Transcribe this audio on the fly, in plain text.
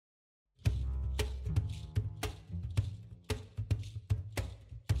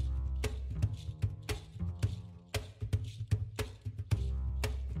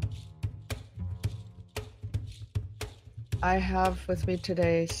I have with me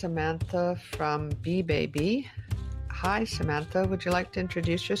today Samantha from Bee Baby. Hi, Samantha. Would you like to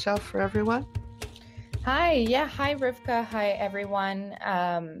introduce yourself for everyone? Hi. Yeah. Hi, Rivka. Hi, everyone.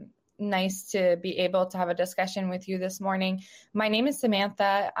 Nice to be able to have a discussion with you this morning. My name is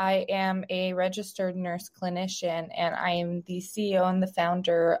Samantha. I am a registered nurse clinician, and I am the CEO and the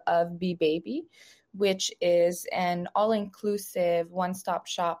founder of Bee Baby, which is an all-inclusive one-stop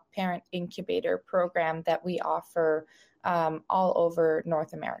shop parent incubator program that we offer all over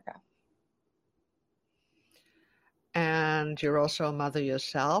North America. And you're also a mother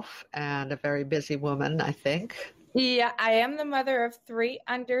yourself and a very busy woman, I think. Yeah, I am the mother of three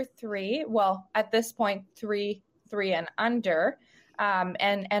under three. Well, at this point, three and under,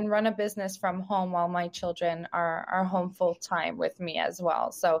 and run a business from home while my children are home full time with me as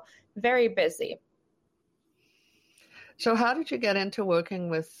well. So very busy. So how did you get into working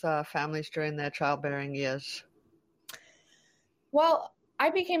with families during their childbearing years? Well, I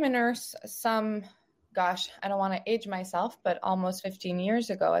became a nurse I don't want to age myself, but almost 15 years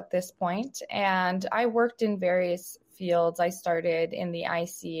ago at this point. And I worked in various fields. I started in the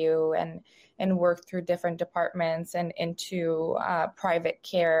ICU and worked through different departments and into private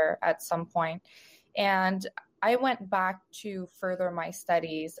care at some point. And I went back to further my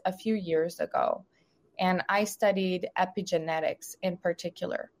studies a few years ago, and I studied epigenetics in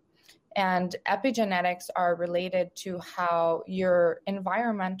particular. And epigenetics are related to how your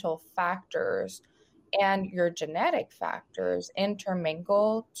environmental factors and your genetic factors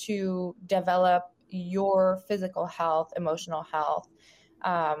intermingle to develop your physical health, emotional health,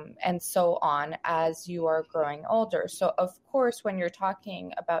 and so on as you are growing older. So, of course, when you're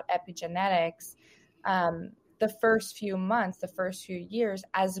talking about epigenetics, the first few months, the first few years,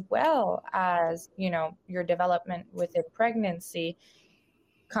 as well as, your development within pregnancy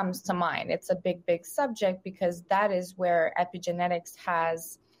comes to mind. It's a big subject because that is where epigenetics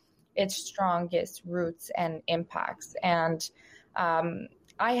has its strongest roots and impacts. And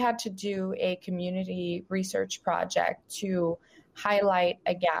I had to do a community research project to highlight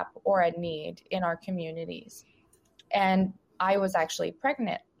a gap or a need in our communities. And I was actually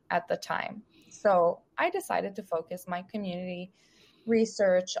pregnant at the time. So I decided to focus my community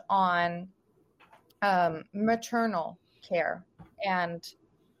research on maternal care and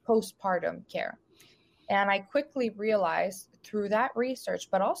postpartum care. And I quickly realized through that research,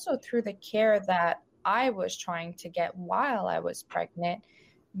 but also through the care that I was trying to get while I was pregnant,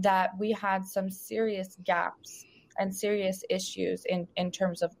 that we had some serious gaps and serious issues in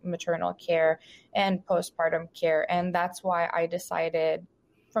terms of maternal care and postpartum care. And that's why I decided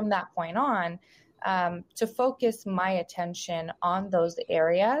from that point on to focus my attention on those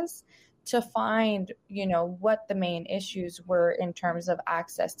areas to find, what the main issues were in terms of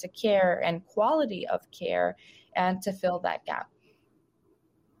access to care and quality of care, and to fill that gap.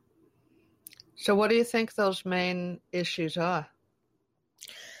 So what do you think those main issues are?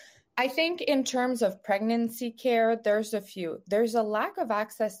 I think in terms of pregnancy care, there's a few. There's a lack of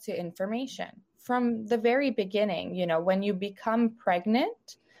access to information from the very beginning. When you become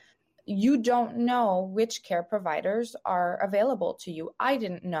pregnant, you don't know which care providers are available to you. I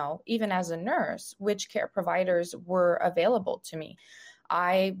didn't know, even as a nurse, which care providers were available to me.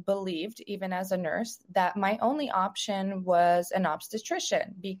 I believed, even as a nurse, that my only option was an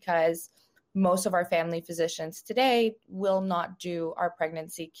obstetrician because most of our family physicians today will not do our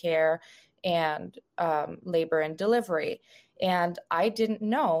pregnancy care and labor and delivery. And I didn't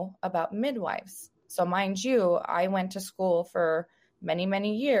know about midwives. So mind you, I went to school for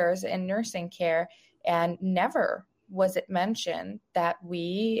many years in nursing care, and never was it mentioned that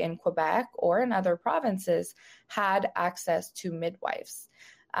we in Quebec or in other provinces had access to midwives.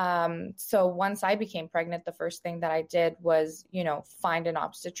 So once I became pregnant, the first thing that I did was, find an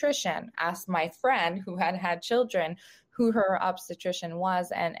obstetrician, ask my friend who had had children who her obstetrician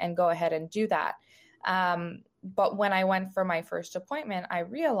was, and go ahead and do that. But when I went for my first appointment, I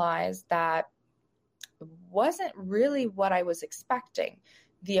realized that wasn't really what I was expecting.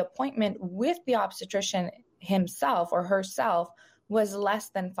 The appointment with the obstetrician himself or herself was less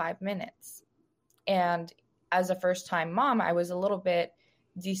than 5 minutes. And as a first-time mom, I was a little bit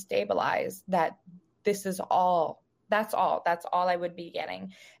destabilized that that's all I would be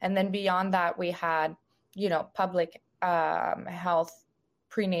getting. And then beyond that, we had, public health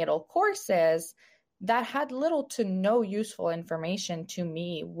prenatal courses that had little to no useful information to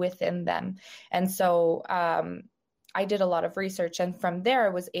me within them. And so I did a lot of research, and from there I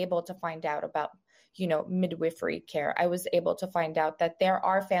was able to find out about, midwifery care. I was able to find out that there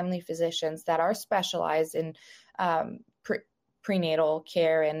are family physicians that are specialized in prenatal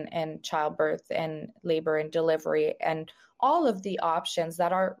care and childbirth and labor and delivery and all of the options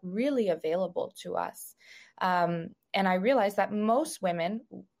that are really available to us. And I realized that most women,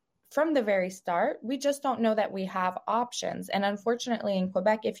 from the very start, we just don't know that we have options. And unfortunately, in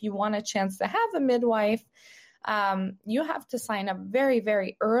Quebec, if you want a chance to have a midwife, you have to sign up very,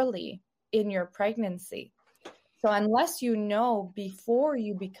 very early in your pregnancy. So unless you know before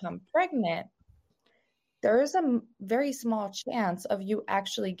you become pregnant, there is a very small chance of you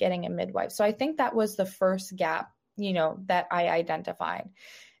actually getting a midwife. So I think that was the first gap, that I identified.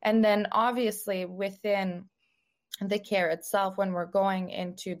 And then obviously within the care itself, when we're going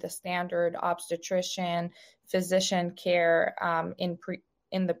into the standard obstetrician, physician care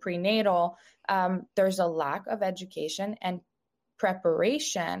in the prenatal, there's a lack of education and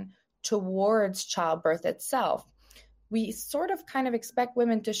preparation towards childbirth itself. We sort of kind of expect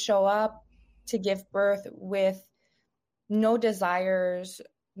women to show up to give birth with no desires,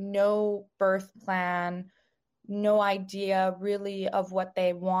 no birth plan, no idea really of what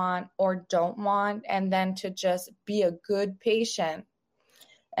they want or don't want, and then to just be a good patient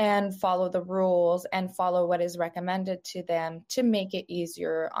and follow the rules and follow what is recommended to them to make it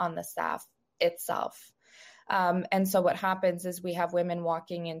easier on the staff itself. And so what happens is we have women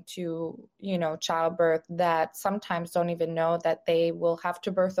walking into, childbirth that sometimes don't even know that they will have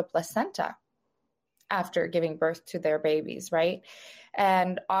to birth a placenta after giving birth to their babies, right?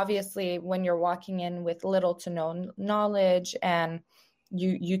 And obviously, when you're walking in with little to no knowledge, and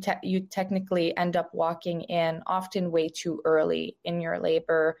you technically end up walking in often way too early in your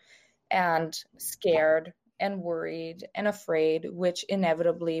labor, and scared and worried and afraid, which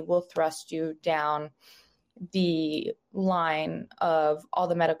inevitably will thrust you down the line of all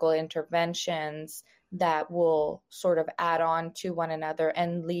the medical interventions that will sort of add on to one another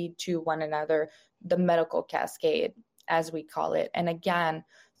and lead to one another, the medical cascade, as we call it. And again,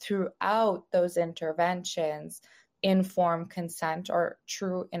 throughout those interventions, informed consent or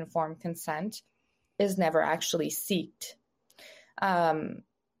true informed consent is never actually sought.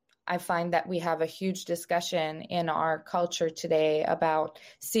 I find that we have a huge discussion in our culture today about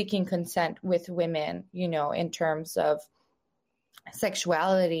seeking consent with women, in terms of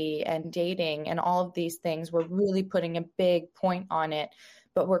sexuality and dating and all of these things. We're really putting a big point on it,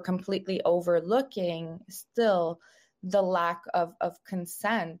 but we're completely overlooking still the lack of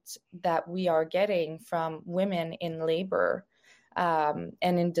consent that we are getting from women in labor, and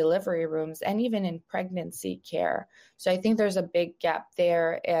in delivery rooms, and even in pregnancy care. So I think there's a big gap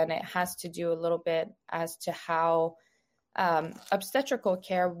there, and it has to do a little bit as to how obstetrical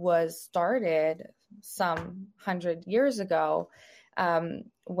care was started some 100 years ago.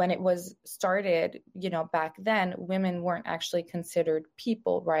 When it was started, back then, women weren't actually considered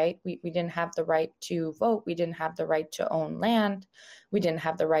people, right? We didn't have the right to vote. We didn't have the right to own land. We didn't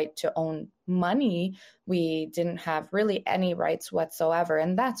have the right to own money. We didn't have really any rights whatsoever.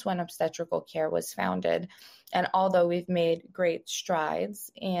 And that's when obstetrical care was founded. And although we've made great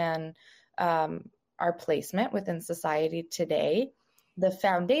strides in our placement within society today, the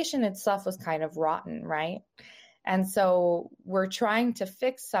foundation itself was kind of rotten, right? And so we're trying to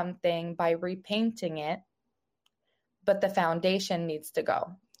fix something by repainting it, but the foundation needs to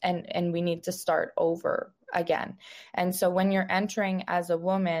go, and we need to start over again. And so when you're entering as a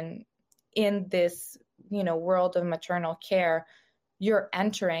woman in this, world of maternal care, you're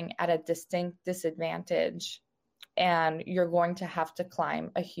entering at a distinct disadvantage, and you're going to have to climb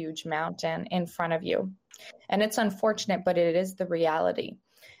a huge mountain in front of you. And it's unfortunate, but it is the reality.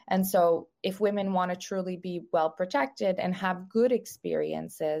 And so if women want to truly be well protected and have good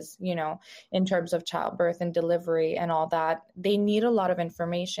experiences, in terms of childbirth and delivery and all that, they need a lot of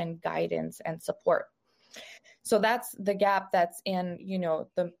information, guidance, and support. So that's the gap that's in,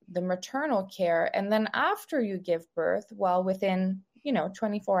 the maternal care. And then after you give birth, well, within,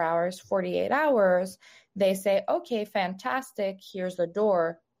 24 hours, 48 hours, they say, okay, fantastic. Here's the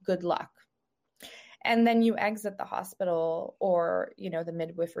door. Good luck. And then you exit the hospital or, the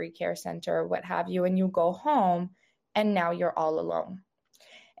midwifery care center, what have you, and you go home, and now you're all alone.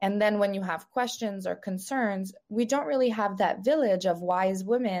 And then when you have questions or concerns, we don't really have that village of wise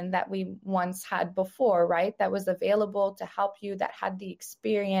women that we once had before, right? That was available to help you, that had the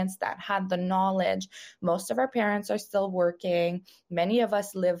experience, that had the knowledge. Most of our parents are still working. Many of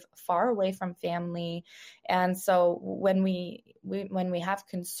us live far away from family. And so when we have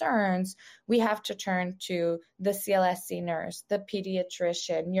concerns, we have to turn to the CLSC nurse, the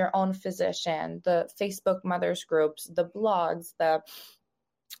pediatrician, your own physician, the Facebook mothers groups, the blogs, the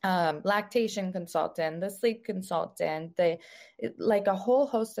lactation consultant, the sleep consultant, like a whole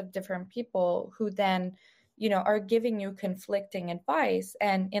host of different people who then, are giving you conflicting advice.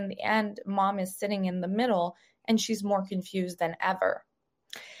 And in the end, mom is sitting in the middle and she's more confused than ever.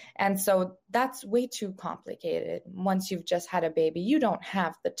 And so that's way too complicated. Once you've just had a baby, you don't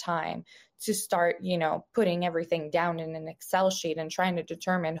have the time to start, putting everything down in an Excel sheet and trying to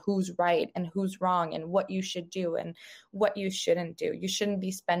determine who's right and who's wrong and what you should do and what you shouldn't do. You shouldn't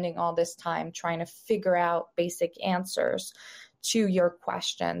be spending all this time trying to figure out basic answers to your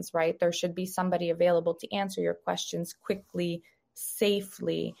questions, right? There should be somebody available to answer your questions quickly,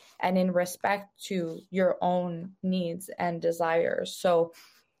 safely, and in respect to your own needs and desires. So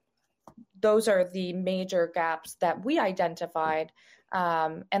those are the major gaps that we identified,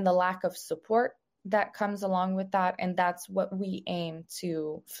 and the lack of support that comes along with that. And that's what we aim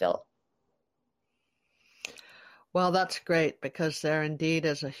to fill. Well, that's great, because there indeed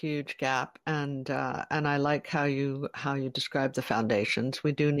is a huge gap, and I like how you describe the foundations.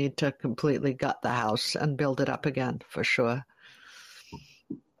 We do need to completely gut the house and build it up again, for sure.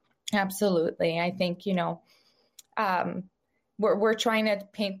 Absolutely. I think, we're trying to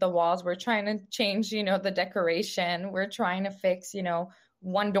paint the walls. We're trying to change, the decoration. We're trying to fix,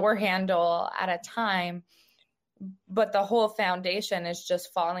 one door handle at a time. But the whole foundation is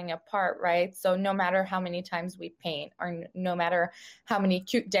just falling apart, right? So no matter how many times we paint, or no matter how many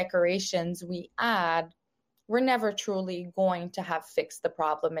cute decorations we add, we're never truly going to have fixed the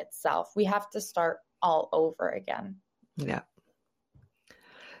problem itself. We have to start all over again. Yeah.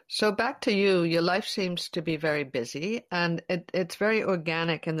 So back to you. Your life seems to be very busy, and it's very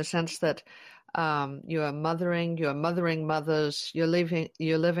organic in the sense that you're mothering mothers. You're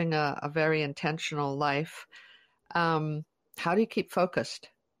living a very intentional life. How do you keep focused?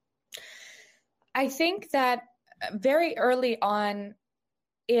 I think that very early on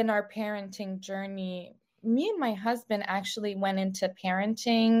in our parenting journey, me and my husband actually went into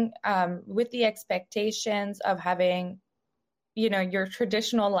parenting with the expectations of having, your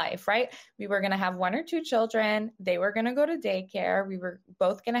traditional life, right? We were going to have 1 or 2 children. They were going to go to daycare. We were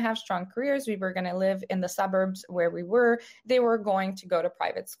both going to have strong careers. We were going to live in the suburbs where we were. They were going to go to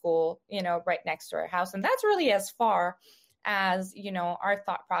private school, right next to our house. And that's really as far as, our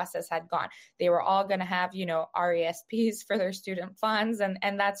thought process had gone. They were all going to have, RESPs for their student funds. And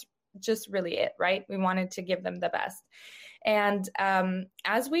that's just really it, right? We wanted to give them the best. And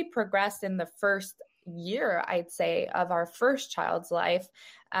as we progressed in the first year, I'd say, of our first child's life,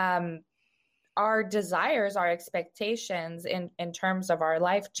 our desires, our expectations in terms of our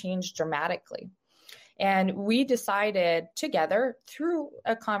life changed dramatically. And we decided together through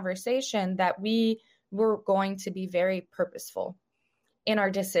a conversation that we were going to be very purposeful in our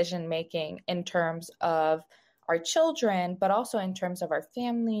decision making in terms of our children, but also in terms of our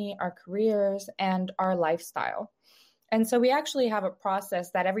family, our careers, and our lifestyle. And so we actually have a process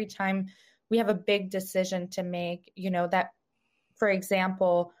that every time we have a big decision to make, that, for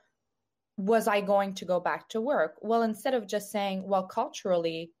example, was I going to go back to work? Well, instead of just saying, well,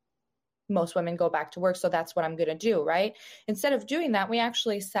 culturally, most women go back to work, so that's what I'm going to do, right? Instead of doing that, we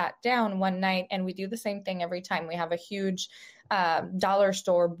actually sat down one night, and we do the same thing every time. We have a huge dollar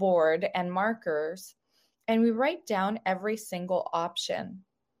store board and markers, and we write down every single option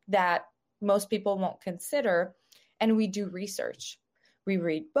that most people won't consider, and we do research. We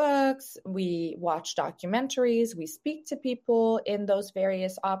read books, we watch documentaries, we speak to people in those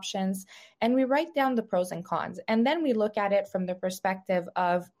various options, and we write down the pros and cons. And then we look at it from the perspective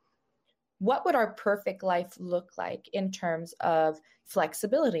of what would our perfect life look like in terms of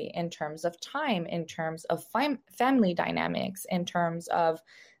flexibility, in terms of time, in terms of family dynamics, in terms of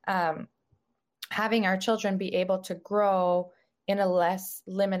having our children be able to grow in a less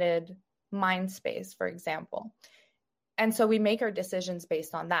limited mind space, for example. And so we make our decisions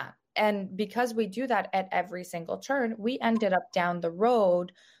based on that. And because we do that at every single turn, we ended up down the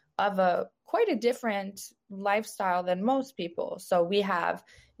road of quite a different lifestyle than most people. So we have,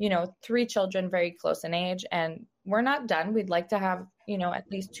 3 children very close in age, and we're not done. We'd like to have,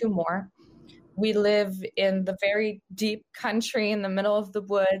 at least 2 more. We live in the very deep country in the middle of the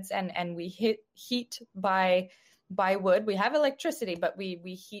woods, and we heat by wood. We have electricity, but we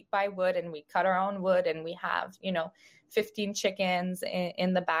heat by wood, and we cut our own wood, and we have, 15 chickens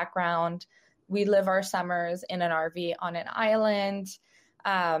in the background. We live our summers in an RV on an island.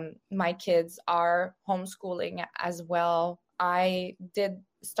 My kids are homeschooling as well. I did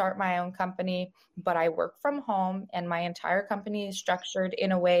start my own company, but I work from home, and my entire company is structured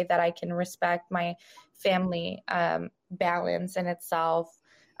in a way that I can respect my family balance in itself.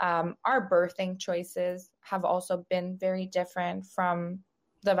 Our birthing choices have also been very different from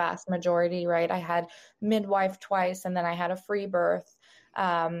the vast majority, right? I had midwife twice, and then I had a free birth.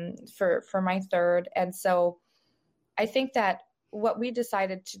 for my third. And so I think that what we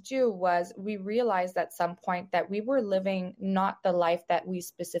decided to do was we realized at some point that we were living not the life that we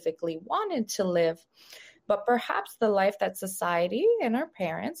specifically wanted to live, but perhaps the life that society and our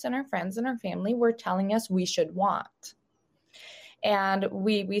parents and our friends and our family were telling us we should want. And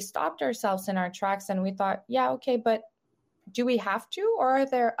we stopped ourselves in our tracks and we thought, yeah, okay, but do we have to, or are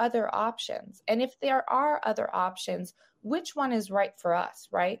there other options? And if there are other options, which one is right for us,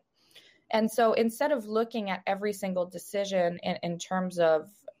 right? And so instead of looking at every single decision in terms of,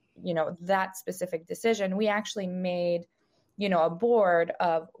 that specific decision, we actually made, a board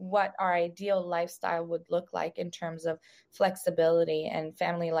of what our ideal lifestyle would look like in terms of flexibility and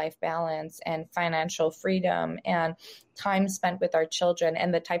family life balance and financial freedom and time spent with our children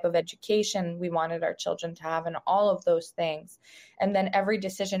and the type of education we wanted our children to have and all of those things. And then every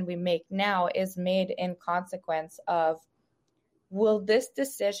decision we make now is made in consequence of, will this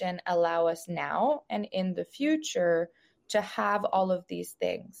decision allow us now and in the future to have all of these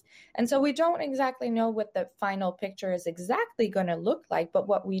things? And so we don't exactly know what the final picture is exactly going to look like, but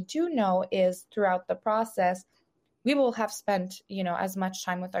what we do know is throughout the process, we will have spent, as much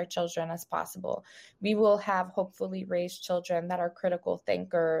time with our children as possible. We will have hopefully raised children that are critical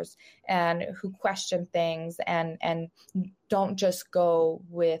thinkers and who question things and don't just go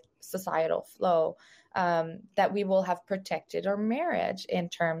with societal flow. That we will have protected our marriage in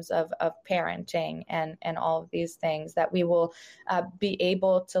terms of parenting and all of these things, that we will be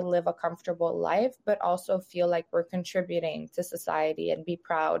able to live a comfortable life, but also feel like we're contributing to society and be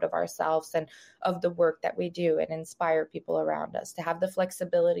proud of ourselves and of the work that we do and inspire people around us, to have the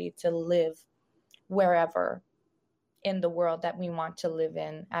flexibility to live wherever in the world that we want to live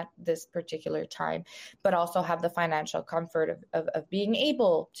in at this particular time, but also have the financial comfort of being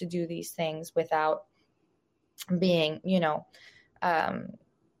able to do these things without being,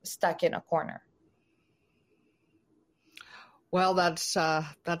 stuck in a corner. Well, that's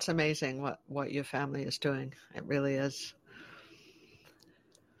amazing what your family is doing. It really is.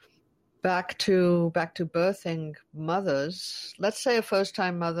 Back to birthing mothers. Let's say a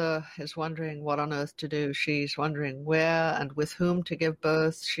first-time mother is wondering what on earth to do. She's wondering where and with whom to give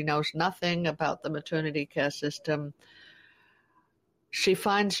birth. She knows nothing about the maternity care system. She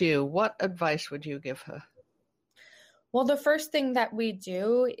finds you. What advice would you give her? Well, the first thing that we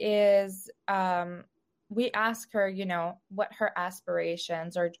do is we ask her, what her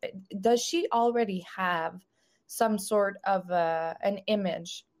aspirations are. Does she already have some sort of an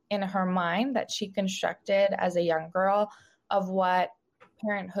image in her mind that she constructed as a young girl of what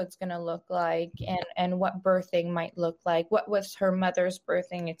parenthood's going to look like and what birthing might look like? What was her mother's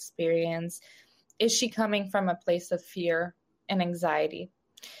birthing experience? Is she coming from a place of fear and anxiety?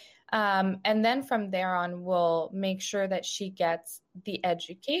 And then from there on, we'll make sure that she gets the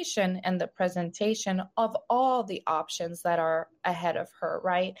education and the presentation of all the options that are ahead of her,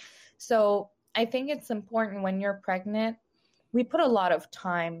 right? So I think it's important when you're pregnant, we put a lot of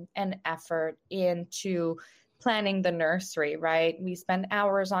time and effort into planning the nursery, right? We spend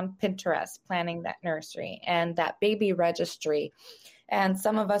hours on Pinterest planning that nursery and that baby registry. And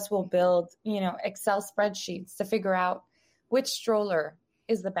some of us will build, Excel spreadsheets to figure out which stroller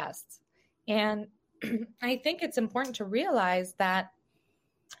is the best. And I think it's important to realize that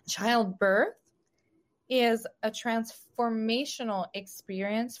childbirth is a transformational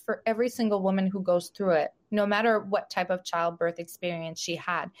experience for every single woman who goes through it, no matter what type of childbirth experience she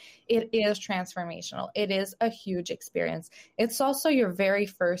had. It is transformational. It is a huge experience. It's also your very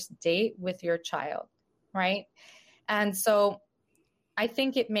first date with your child, right? And so I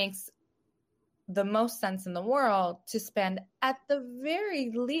think it makes the most sense in the world to spend at the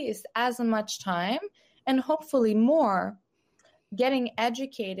very least as much time and hopefully more getting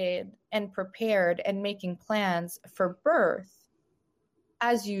educated and prepared and making plans for birth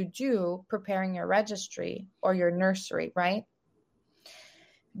as you do preparing your registry or your nursery, right?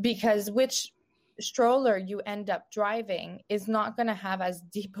 Because which stroller you end up driving is not going to have as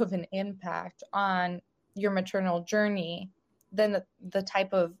deep of an impact on your maternal journey than the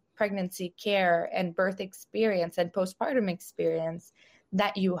type of pregnancy care and birth experience and postpartum experience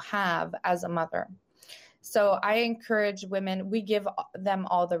that you have as a mother. So I encourage women, we give them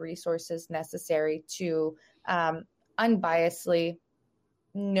all the resources necessary to unbiasedly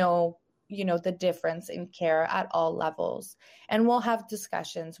know, the difference in care at all levels. And we'll have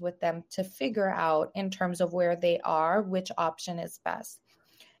discussions with them to figure out in terms of where they are, which option is best.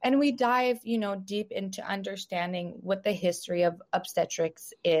 And we dive, deep into understanding what the history of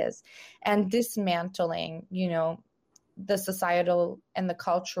obstetrics is and dismantling, the societal and the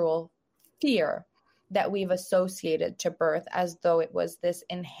cultural fear that we've associated to birth as though it was this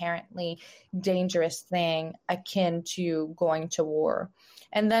inherently dangerous thing akin to going to war.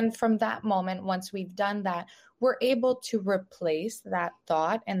 And then from that moment, once we've done that, we're able to replace that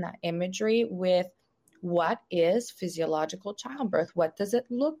thought and that imagery with what is physiological childbirth? What does it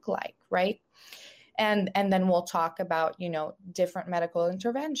look like, right? And then we'll talk about, different medical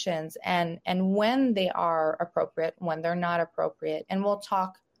interventions and when they are appropriate, when they're not appropriate. And we'll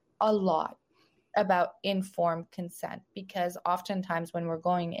talk a lot about informed consent, because oftentimes when we're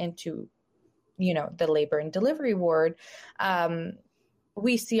going into, the labor and delivery ward,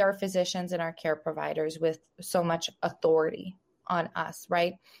 we see our physicians and our care providers with so much authority on us,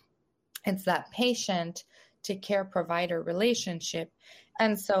 right? It's that patient to care provider relationship.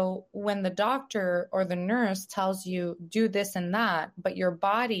 And so when the doctor or the nurse tells you do this and that, but your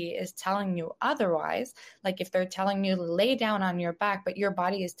body is telling you otherwise, like if they're telling you to lay down on your back, but your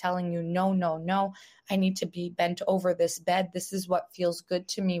body is telling you, no, I need to be bent over this bed. This is what feels good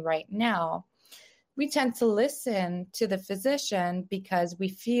to me right now. We tend to listen to the physician because we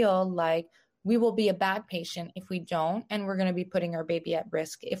feel like we will be a bad patient if we don't, and we're going to be putting our baby at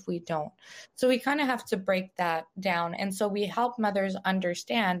risk if we don't. So we kind of have to break that down. And so we help mothers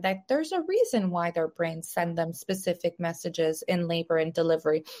understand that there's a reason why their brains send them specific messages in labor and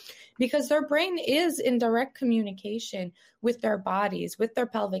delivery, because their brain is in direct communication with their bodies, with their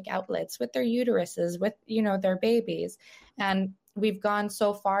pelvic outlets, with their uteruses, with, their babies. And we've gone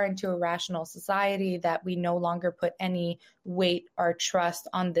so far into a rational society that we no longer put any weight or trust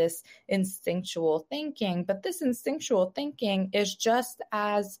on this instinctual thinking. But this instinctual thinking is just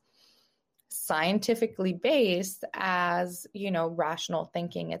as scientifically based as, rational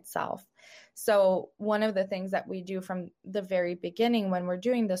thinking itself. So one of the things that we do from the very beginning when we're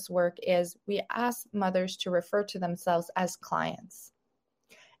doing this work is we ask mothers to refer to themselves as clients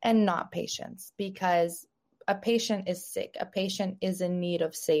and not patients, because a patient is sick. A patient is in need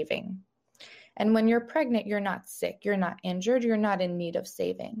of saving. And when you're pregnant, you're not sick. You're not injured. You're not in need of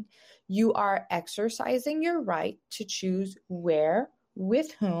saving. You are exercising your right to choose where,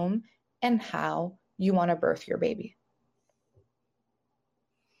 with whom, and how you want to birth your baby.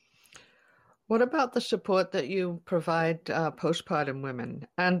 What about the support that you provide postpartum women?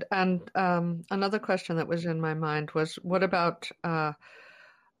 And another question that was in my mind was, what about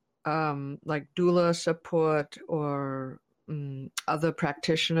like doula support or other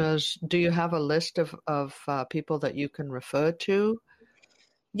practitioners? Do you have a list of people that you can refer to?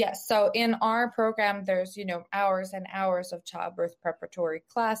 Yes. So in our program, there's, hours and hours of childbirth preparatory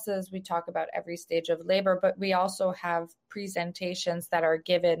classes. We talk about every stage of labor, but we also have presentations that are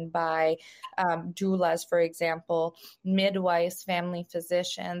given by doulas, for example, midwives, family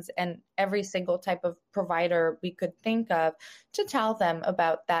physicians, and every single type of provider we could think of to tell them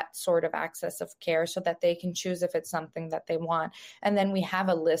about that sort of access of care so that they can choose if it's something that they want. And then we have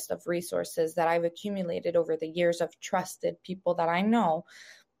a list of resources that I've accumulated over the years of trusted people that I know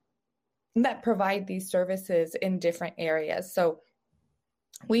that provide these services in different areas. So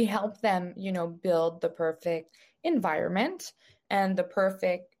we help them, build the perfect environment and the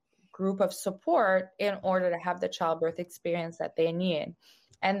perfect group of support in order to have the childbirth experience that they need.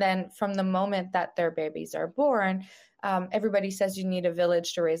 And then from the moment that their babies are born, everybody says you need a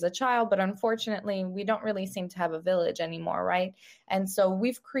village to raise a child, but unfortunately, we don't really seem to have a village anymore, right? And so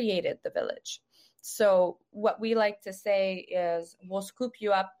we've created the village. So what we like to say is we'll scoop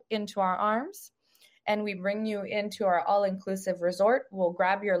you up into our arms and we bring you into our all-inclusive resort. We'll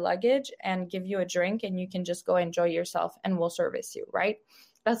grab your luggage and give you a drink and you can just go enjoy yourself and we'll service you, right?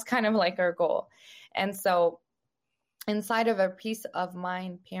 That's kind of like our goal. And so inside of a Peace of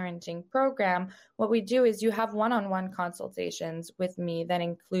Mind parenting program, what we do is you have one-on-one consultations with me that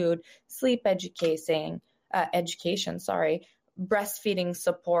include sleep education, breastfeeding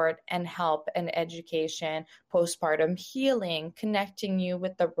support and help and education, postpartum healing, connecting you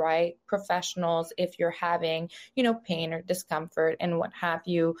with the right professionals if you're having, pain or discomfort and what have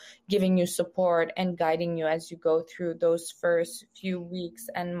you, giving you support and guiding you as you go through those first few weeks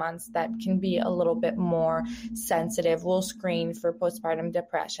and months that can be a little bit more sensitive. We'll screen for postpartum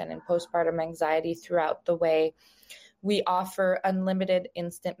depression and postpartum anxiety throughout the way. We offer unlimited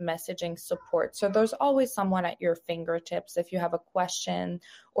instant messaging support. So there's always someone at your fingertips if you have a question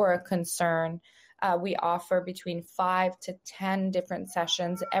or a concern. We offer between 5 to 10 different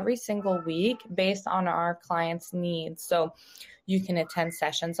sessions every single week based on our clients' needs. So you can attend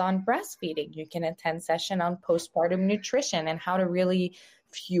sessions on breastfeeding. You can attend session on postpartum nutrition and how to really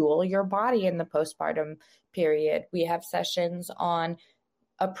fuel your body in the postpartum period. We have sessions on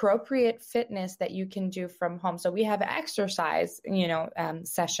appropriate fitness that you can do from home. So we have exercise,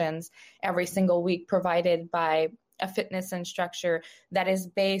 sessions every single week provided by a fitness instructor that is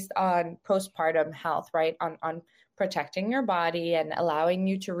based on postpartum health, right? On protecting your body and allowing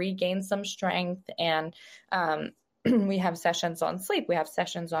you to regain some strength. And we have sessions on sleep. We have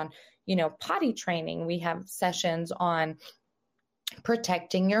sessions on, potty training. We have sessions on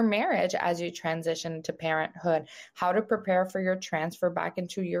protecting your marriage as you transition to parenthood, how to prepare for your transfer back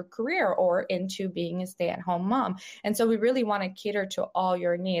into your career or into being a stay-at-home mom. And so we really want to cater to all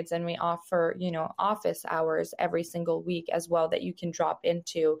your needs. And we offer, office hours every single week as well that you can drop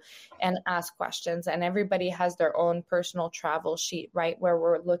into and ask questions. And everybody has their own personal travel sheet, right, where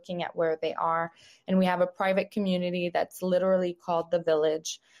we're looking at where they are. And we have a private community that's literally called The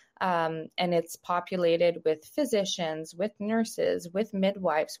Village. And it's populated with physicians, with nurses, with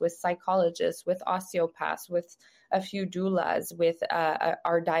midwives, with psychologists, with osteopaths, with a few doulas, with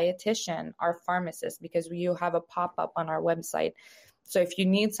our dietitian, our pharmacist, because you have a pop-up on our website. So if you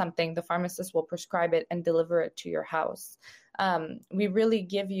need something, the pharmacist will prescribe it and deliver it to your house. We really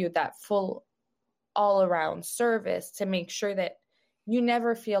give you that full all-around service to make sure that you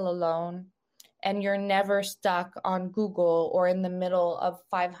never feel alone. And you're never stuck on Google or in the middle of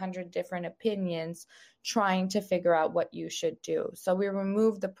 500 different opinions trying to figure out what you should do. So we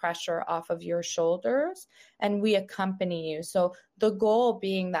remove the pressure off of your shoulders and we accompany you. So the goal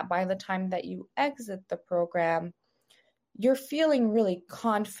being that by the time that you exit the program, you're feeling really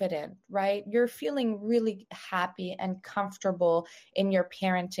confident, right? You're feeling really happy and comfortable in your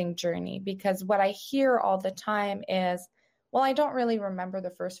parenting journey. Because what I hear all the time is, well, I don't really remember the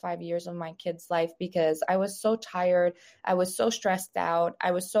first 5 years of my kid's life because I was so tired. I was so stressed out.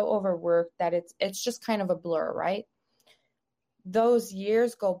 I was so overworked that it's just kind of a blur, right? Those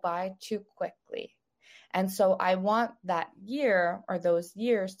years go by too quickly. And so I want that year or those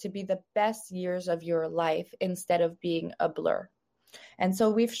years to be the best years of your life instead of being a blur. And so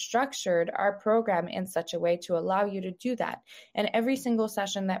we've structured our program in such a way to allow you to do that. And every single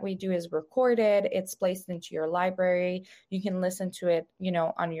session that we do is recorded. It's placed into your library. You can listen to it,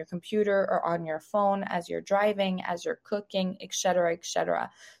 on your computer or on your phone as you're driving, as you're cooking, et cetera, et cetera.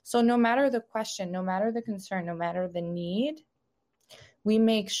 So no matter the question, no matter the concern, no matter the need, we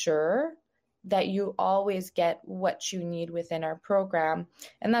make sure that you always get what you need within our program.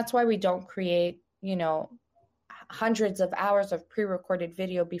 And that's why we don't create, hundreds of hours of pre-recorded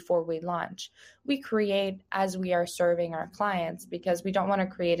video before we launch. We create as we are serving our clients because we don't want to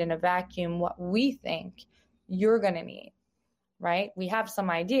create in a vacuum what we think you're going to need, right? We have some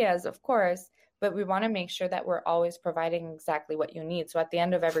ideas, of course, but we want to make sure that we're always providing exactly what you need. So at the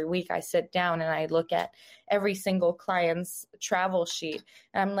end of every week, I sit down and I look at every single client's travel sheet.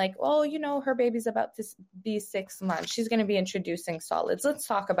 And I'm like, her baby's about to be 6 months. She's going to be introducing solids. Let's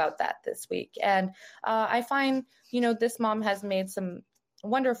talk about that this week. And I find, this mom has made some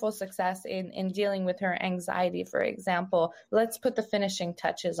wonderful success in dealing with her anxiety, for example. Let's put the finishing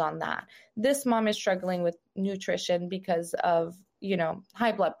touches on that. This mom is struggling with nutrition because of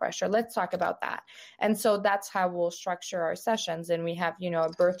high blood pressure. Let's talk about that. And so that's how we'll structure our sessions. And we have, a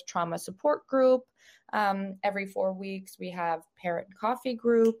birth trauma support group every 4 weeks. We have parent coffee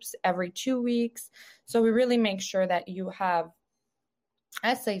groups every 2 weeks. So we really make sure that you have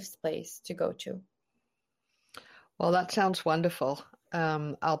a safe space to go to. Well, that sounds wonderful.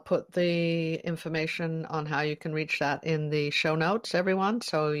 I'll put the information on how you can reach that in the show notes, everyone,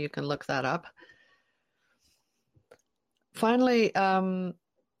 so you can look that up. Finally,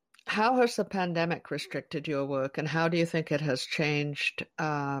 how has the pandemic restricted your work, and how do you think it has changed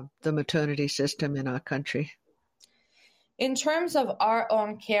the maternity system in our country? In terms of our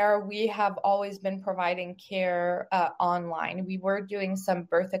own care, we have always been providing care online. We were doing some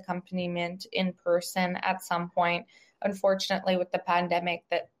birth accompaniment in person at some point. Unfortunately, with the pandemic,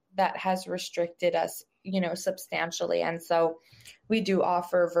 that has restricted us, substantially. And so we do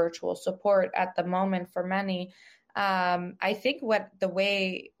offer virtual support at the moment for many. I think the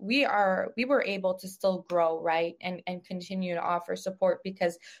way we were able to still grow, right, and continue to offer support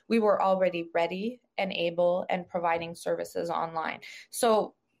because we were already ready and able and providing services online.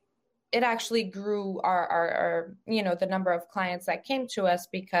 So it actually grew our the number of clients that came to us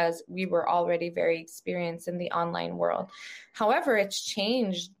because we were already very experienced in the online world. However, it's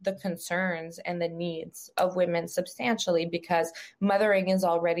changed the concerns and the needs of women substantially because mothering is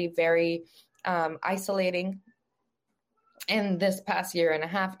already very isolating. In this past year and a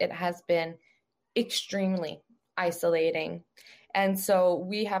half, it has been extremely isolating. And so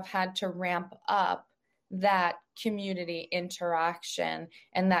we have had to ramp up that community interaction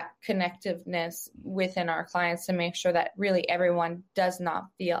and that connectiveness within our clients to make sure that really everyone does not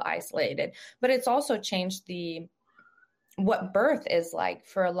feel isolated. But it's also changed what birth is like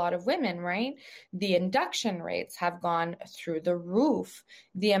for a lot of women, right? The induction rates have gone through the roof.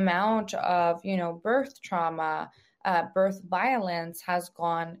 The amount of, birth trauma, birth violence has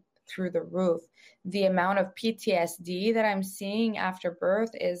gone through the roof. The amount of PTSD that I'm seeing after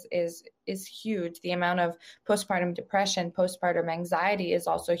birth is huge. The amount of postpartum depression, postpartum anxiety is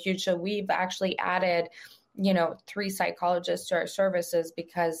also huge. So we've actually added, 3 psychologists to our services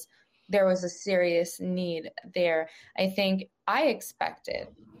because there was a serious need there. I think I expected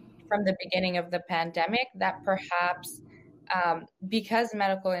from the beginning of the pandemic that perhaps because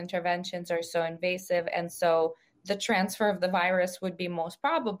medical interventions are so invasive and so the transfer of the virus would be most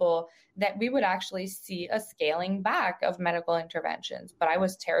probable, that we would actually see a scaling back of medical interventions. But I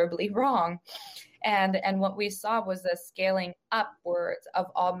was terribly wrong. And what we saw was a scaling upwards of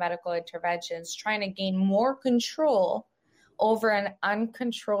all medical interventions, trying to gain more control over an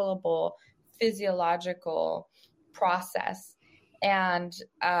uncontrollable physiological process. And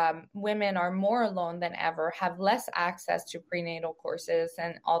women are more alone than ever, have less access to prenatal courses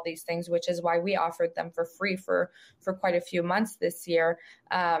and all these things, which is why we offered them for free for quite a few months this year,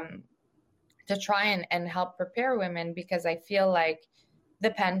 to try and help prepare women, because I feel like the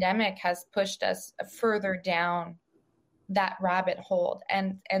pandemic has pushed us further down that rabbit hole.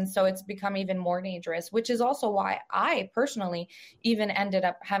 And so it's become even more dangerous, which is also why I personally even ended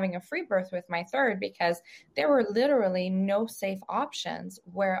up having a free birth with my third, because there were literally no safe options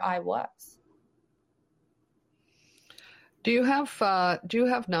where I was. Do you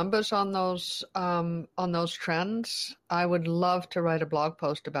have numbers on those trends? I would love to write a blog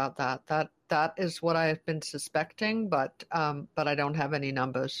post about that. That is what I have been suspecting, but I don't have any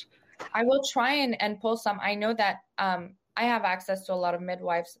numbers. I will try and pull some. I know that I have access to a lot of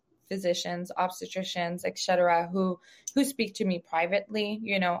midwives, physicians, obstetricians, etc., who speak to me privately,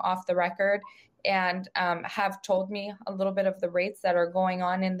 off the record, and have told me a little bit of the rates that are going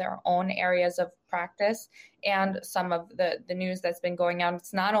on in their own areas of practice, and some of the news that's been going on.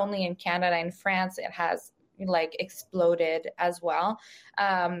 It's not only in Canada and France, it has exploded as well.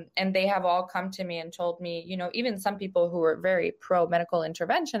 And they have all come to me and told me, even some people who were very pro medical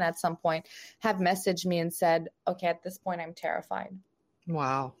intervention at some point have messaged me and said, okay, at this point, I'm terrified.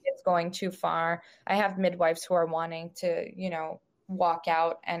 Wow. It's going too far. I have midwives who are wanting to, walk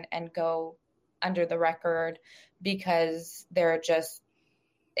out and go under the record because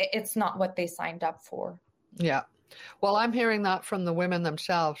it's not what they signed up for. Yeah. Well, I'm hearing that from the women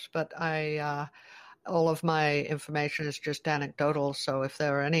themselves, but all of my information is just anecdotal. So if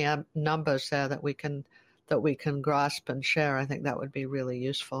there are any numbers there that we can grasp and share, I think that would be really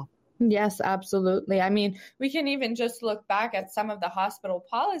useful. Yes, absolutely. I mean, we can even just look back at some of the hospital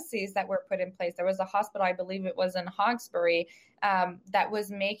policies that were put in place. There was a hospital, I believe it was in Hawkesbury, that was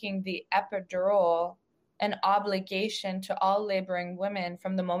making the epidural an obligation to all laboring women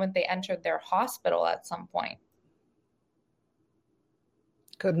from the moment they entered their hospital at some point.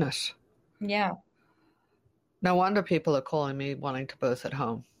 Goodness. Yeah. No wonder people are calling me wanting to birth at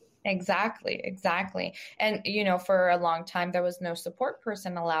home. Exactly. And, for a long time, there was no support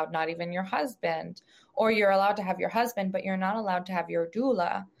person allowed, not even your husband, or you're allowed to have your husband, but you're not allowed to have your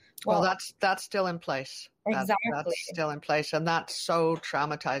doula. Well, that's still in place. Exactly. That's still in place. And that's so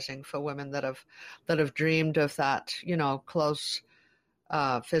traumatizing for women that have dreamed of that, close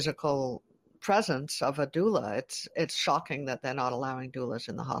physical presence of a doula. It's shocking that they're not allowing doulas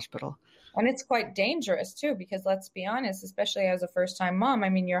in the hospital. And it's quite dangerous too, because let's be honest, especially as a first-time mom, I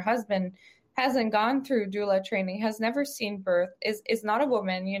mean, your husband hasn't gone through doula training, has never seen birth, is not a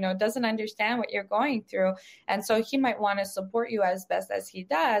woman, doesn't understand what you're going through. And so he might want to support you as best as he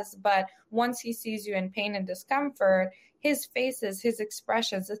does. But once he sees you in pain and discomfort, his faces, his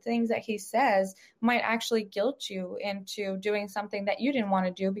expressions, the things that he says might actually guilt you into doing something that you didn't want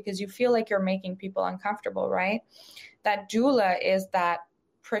to do because you feel like you're making people uncomfortable, right? That doula is that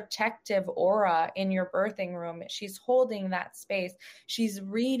protective aura in your birthing room. She's holding that space. She's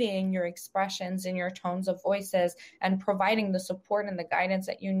reading your expressions and your tones of voices and providing the support and the guidance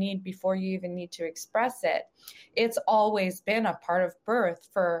that you need before you even need to express it. It's always been a part of birth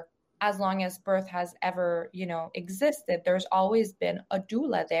for as long as birth has ever, existed. There's always been a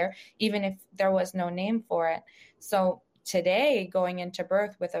doula there, even if there was no name for it. So today, going into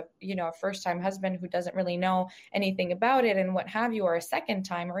birth with a first-time husband who doesn't really know anything about it and what have you, or a second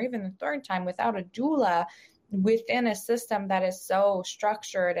time or even a third time without a doula within a system that is so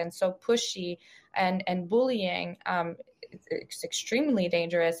structured and so pushy and bullying, it's extremely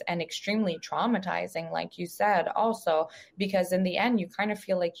dangerous and extremely traumatizing, like you said, also, because in the end, you kind of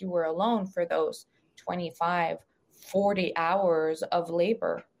feel like you were alone for those 25, 40 hours of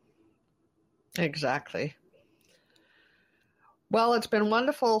labor. Exactly. Well, it's been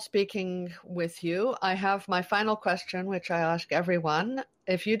wonderful speaking with you. I have my final question, which I ask everyone.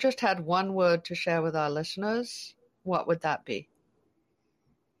 If you just had one word to share with our listeners, what would that be?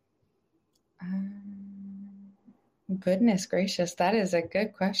 Goodness gracious, that is a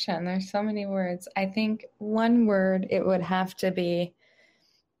good question. There's so many words. I think one word, it would have to be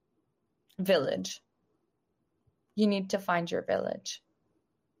village. You need to find your village.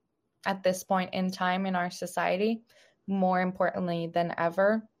 At this point in time in our society, more importantly than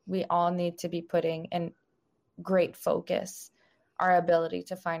ever, we all need to be putting in great focus our ability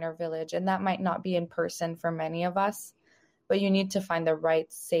to find our village. And that might not be in person for many of us, but you need to find the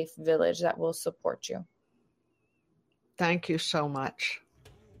right, safe village that will support you. Thank you so much.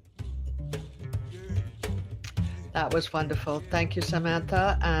 That was wonderful. Thank you,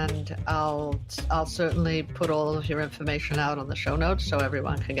 Samantha. And I'll certainly put all of your information out on the show notes so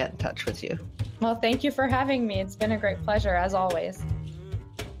everyone can get in touch with you. Well, thank you for having me. It's been a great pleasure, as always.